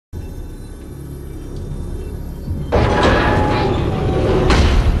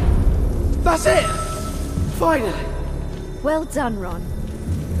That's it! Finally! Well done, Ron.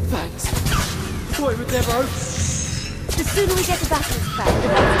 Thanks. Thought it would never open. The sooner we get the batteries back, the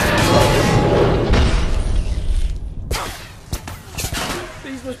better.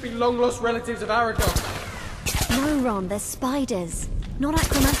 These must be long-lost relatives of Aragon. No, Ron, they're spiders, not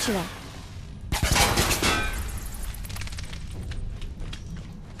acromantula.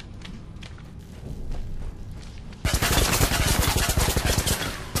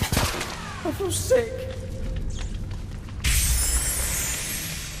 I feel sick.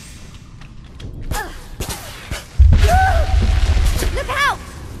 Look out!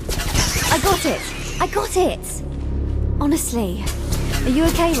 I got it! I got it! Honestly. Are you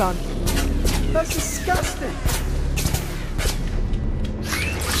okay, Ron? That's disgusting.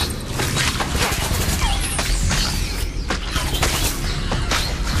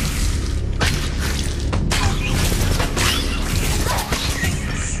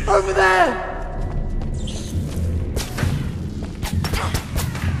 Over there!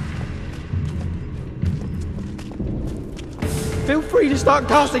 Feel free to start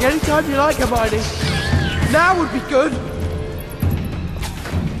casting anytime you like, Hermione. Now would be good.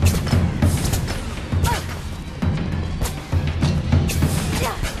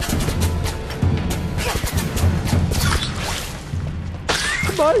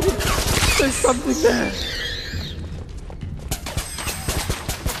 Hermione, there's something there.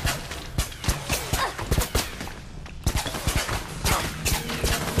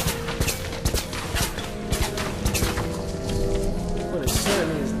 Well, it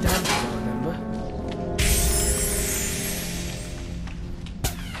certainly is damp, I remember.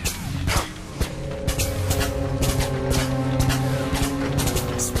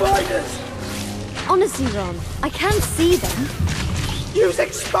 Spiders! Honestly, Ron, I can see them. Use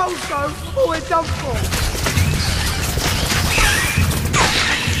exposed though, or we're done for!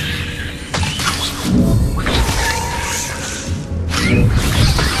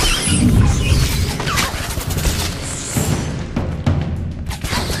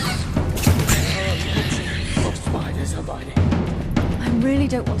 Oh, spiders, Hermione. I really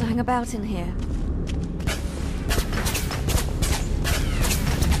don't want to hang about in here.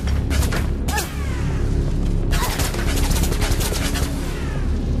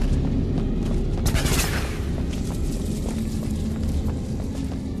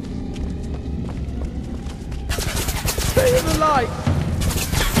 Stay in the light!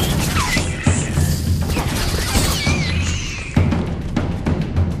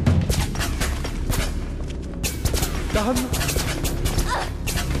 Done?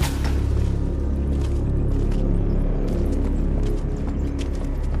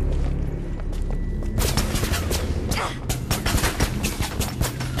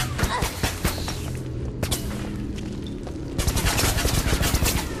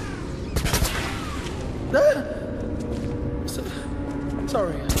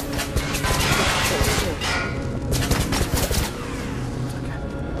 Sorry.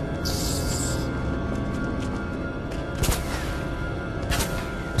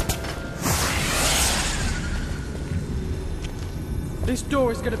 This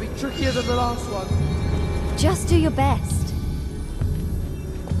door is going to be trickier than the last one. Just do your best.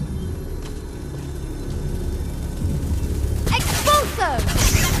 Expulso!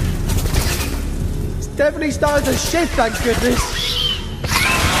 It's definitely starting to shift, thank goodness.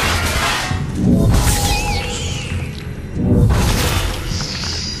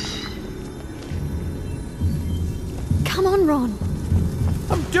 Come on, Ron.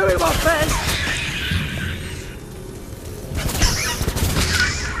 I'm doing my best.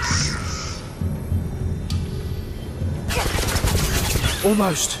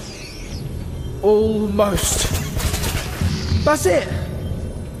 Almost. Almost. That's it.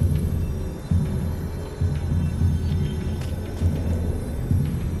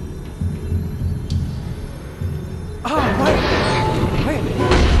 Oh, wait a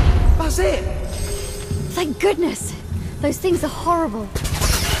minute. That's it. Thank goodness. Those things are horrible.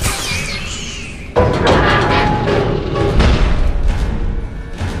 God,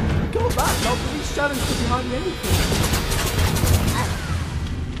 that lot of these shadows could be hiding anything.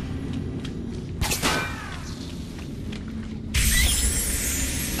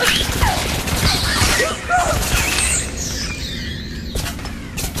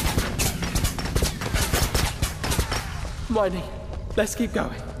 Hermione, let's keep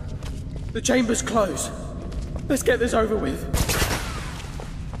going. The chamber's closed. Let's get this over with.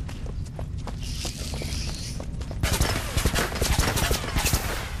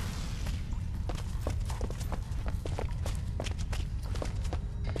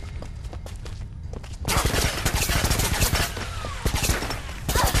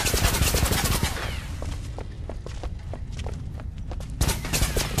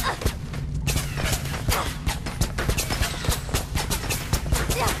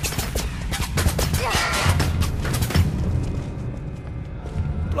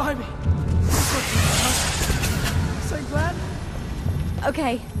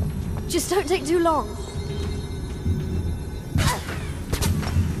 Just don't take too long.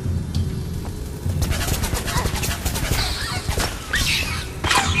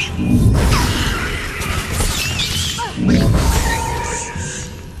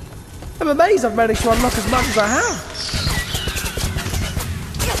 I'm amazed I've managed to unlock as much as I have.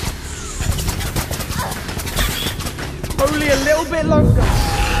 Only a little bit longer.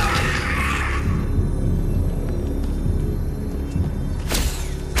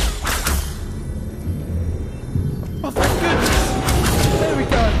 Oh, thank goodness. There we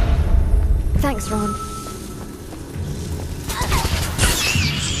go. Thanks, Ron.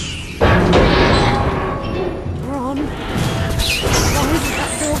 Ron? Why is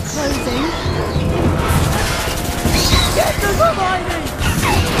that door closing? Get the Hermione!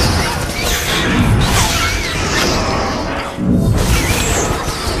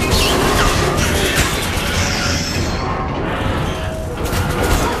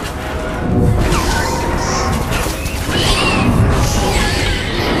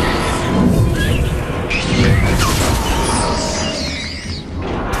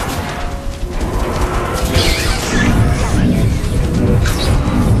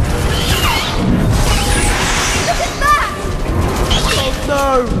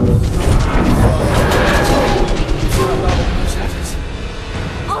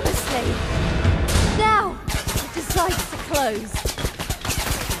 Honestly, now it decides to close.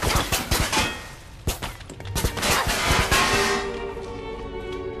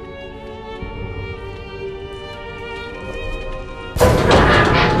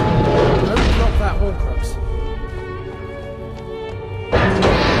 Don't drop that Horcrux.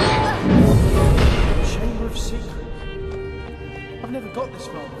 Chamber of Secrets. I've never got this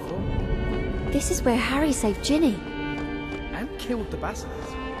far before. This is where Harry saved Ginny. And killed the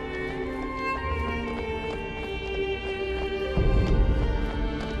basilisk.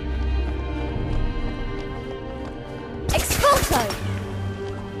 Expulso!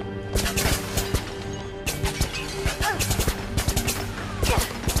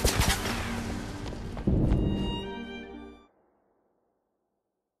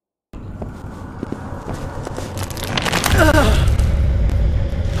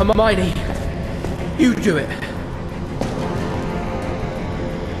 Hermione, you do it.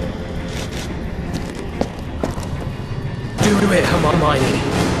 Do it, Hermione.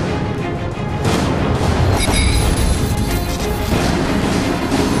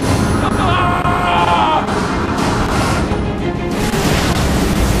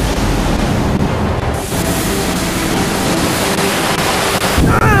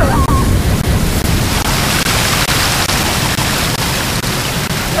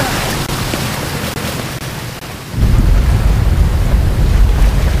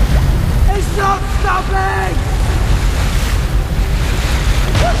 It's not stopping!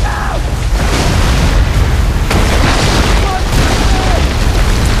 Look out!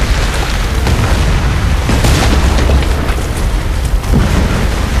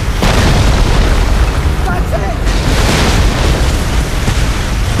 That's it!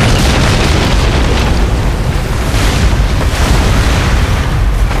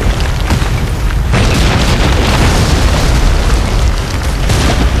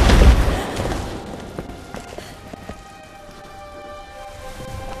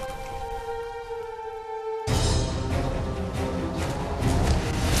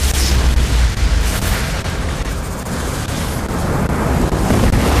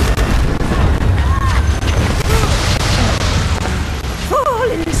 All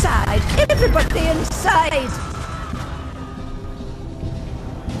inside! Everybody inside!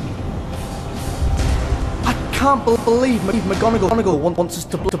 I can't believe McGonagall wants us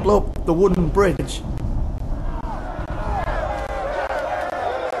to blow up the wooden bridge.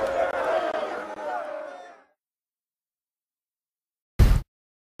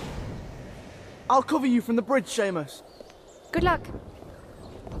 I'll cover you from the bridge, Seamus. Good luck.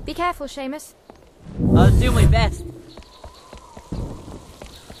 Be careful, Seamus. I'll do my best.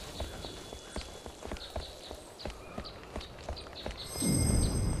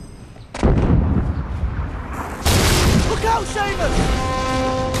 Look out, Seamus!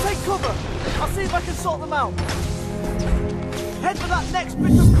 Take cover. I'll see if I can sort them out. Head for that next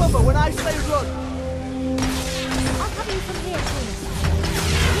bit of cover when I say run. I'll cover you from here, Seamus.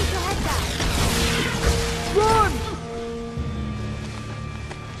 Keep your head down. Run!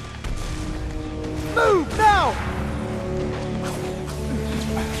 Move now!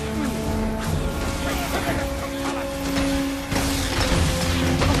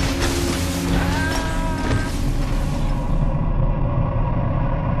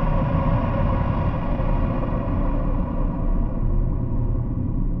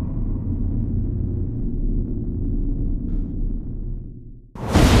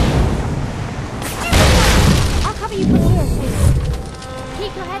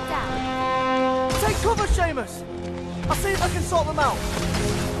 Seamus. I'll see if I can sort them out.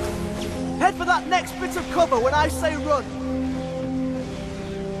 Head for that next bit of cover when I say run.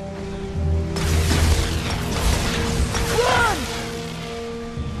 Run!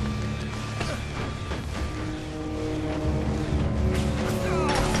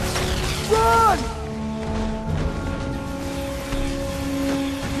 Run!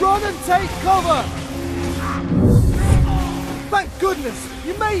 Run and take cover! Thank goodness,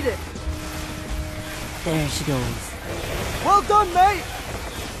 you made it! There she goes. Well done, mate!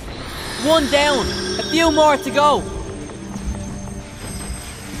 One down. A few more to go.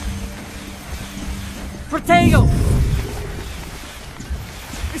 Protego!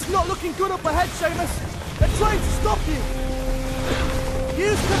 It's not looking good up ahead, Seamus. They're trying to stop you.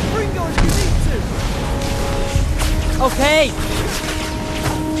 Use Confringo if you need to. Okay.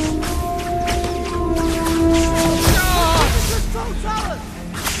 This is so talent.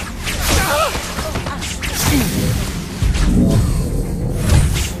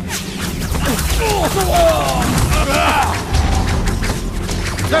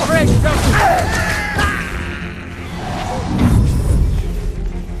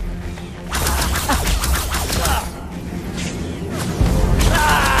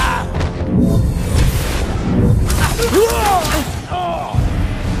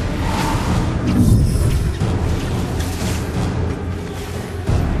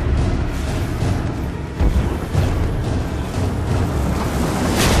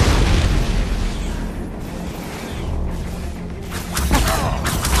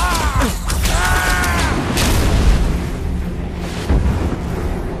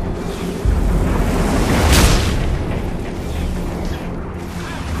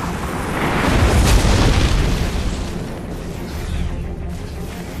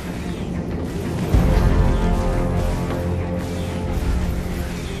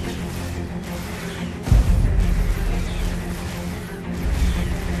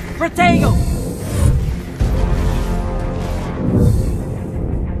 Protego!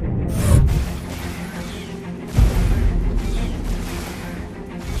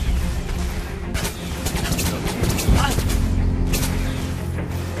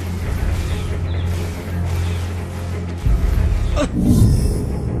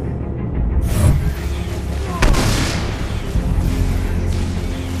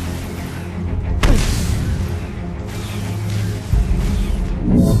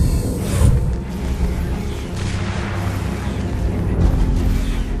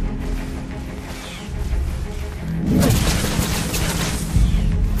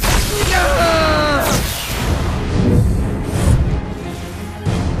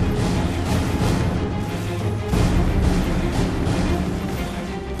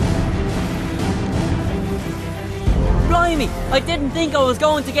 Blimey, I didn't think I was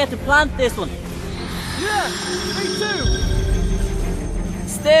going to get to plant this one. Yeah, me too.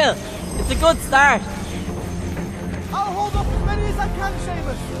 Still, it's a good start. I'll hold up as many as I can,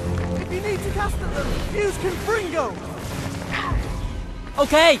 Seamus. If you need to cast at them, use Confringo.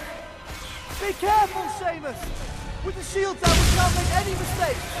 Okay. Be careful, Seamus. With the shield down, we can't make any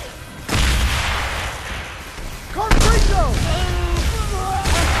mistakes. Confringo!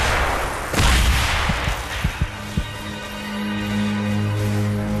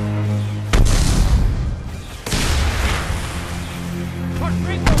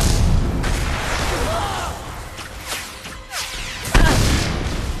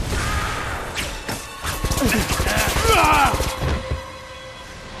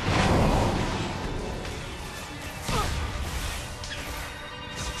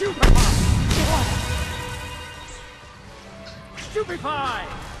 Stupefy!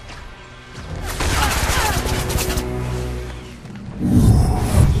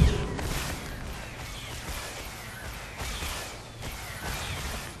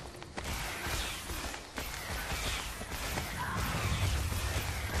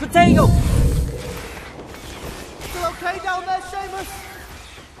 Protego! Still okay down there, Seamus?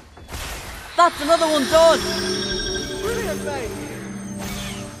 That's another one done! Brilliant, mate!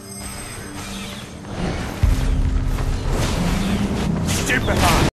 Stupefy!